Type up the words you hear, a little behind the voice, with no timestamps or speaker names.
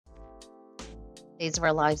Days of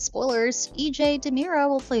Our Lives spoilers, EJ DiMera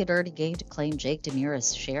will play a dirty game to claim Jake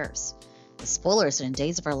DiMera's shares. The spoilers in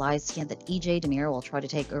Days of Our Lives hint that EJ DiMera will try to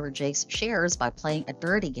take over Jake's shares by playing a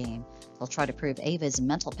dirty game. He'll try to prove Ava is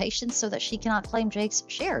mental patient so that she cannot claim Jake's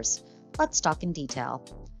shares. Let's talk in detail.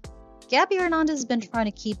 Gabi Hernandez has been trying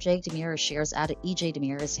to keep Jake DiMera's shares out of EJ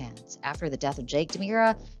DiMera's hands. After the death of Jake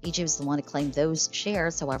DiMera, EJ was the one to claim those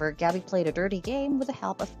shares. However, Gabi played a dirty game with the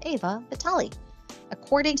help of Ava Vitali.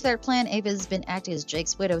 According to their plan, Ava has been acting as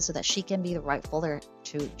Jake's widow so that she can be the rightful heir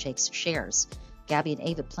to Jake's shares. Gabi and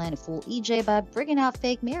Ava plan to fool EJ by bringing out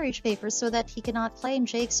fake marriage papers so that he cannot claim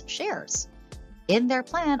Jake's shares. In their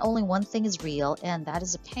plan, only one thing is real, and that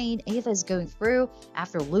is the pain Ava is going through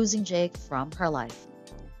after losing Jake from her life.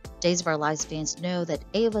 Days of Our Lives fans know that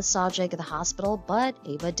Ava saw Jake at the hospital, but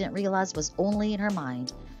Ava didn't realize it was only in her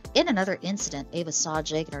mind. In another incident, Ava saw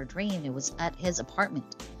Jake in her dream and it was at his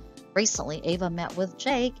apartment. Recently, Ava met with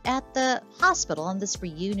Jake at the hospital, and this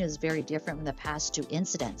reunion is very different from the past two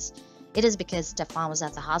incidents. It is because Stefan was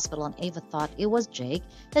at the hospital and Ava thought it was Jake,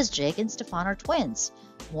 as Jake and Stefan are twins.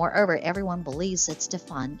 Moreover, everyone believes that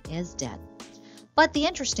Stefan is dead. But the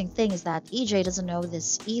interesting thing is that EJ doesn't know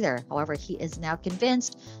this either. However, he is now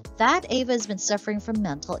convinced that Ava has been suffering from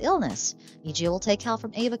mental illness. EJ will take help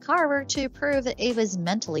from Ava Carver to prove that Ava is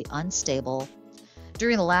mentally unstable.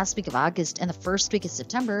 During the last week of August and the first week of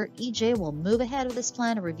September, EJ will move ahead with this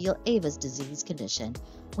plan to reveal Ava's disease condition.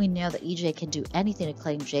 We know that EJ can do anything to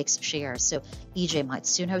claim Jake's shares, so EJ might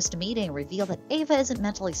soon host a meeting and reveal that Ava isn't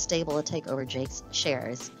mentally stable to take over Jake's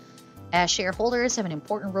shares. As shareholders have an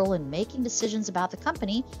important role in making decisions about the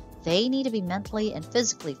company, they need to be mentally and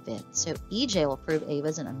physically fit, so EJ will prove Ava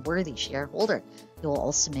is an unworthy shareholder. He will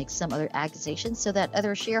also make some other accusations so that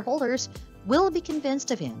other shareholders will be convinced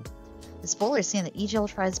of him. The spoilers saying that EJ will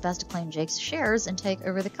try his best to claim Jake's shares and take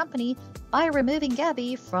over the company by removing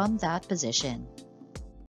Gabi from that position.